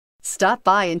Stop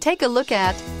by and take a look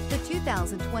at the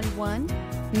 2021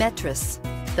 Metris.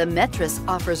 The Metris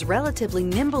offers relatively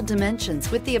nimble dimensions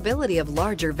with the ability of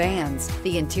larger vans.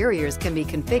 The interiors can be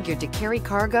configured to carry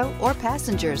cargo or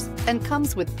passengers and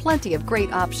comes with plenty of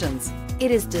great options. It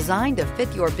is designed to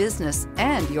fit your business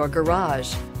and your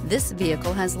garage. This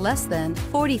vehicle has less than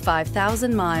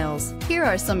 45,000 miles. Here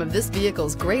are some of this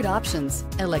vehicle's great options: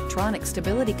 electronic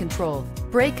stability control,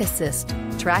 brake assist,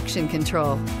 traction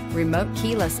control, remote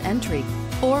keyless entry,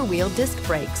 four-wheel disc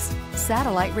brakes,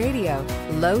 satellite radio,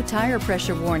 low tire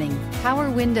pressure warning, power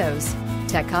windows,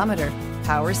 tachometer,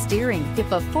 power steering. If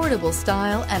affordable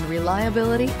style and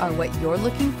reliability are what you're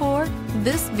looking for,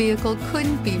 this vehicle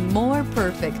couldn't be more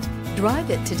perfect.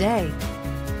 Drive it today.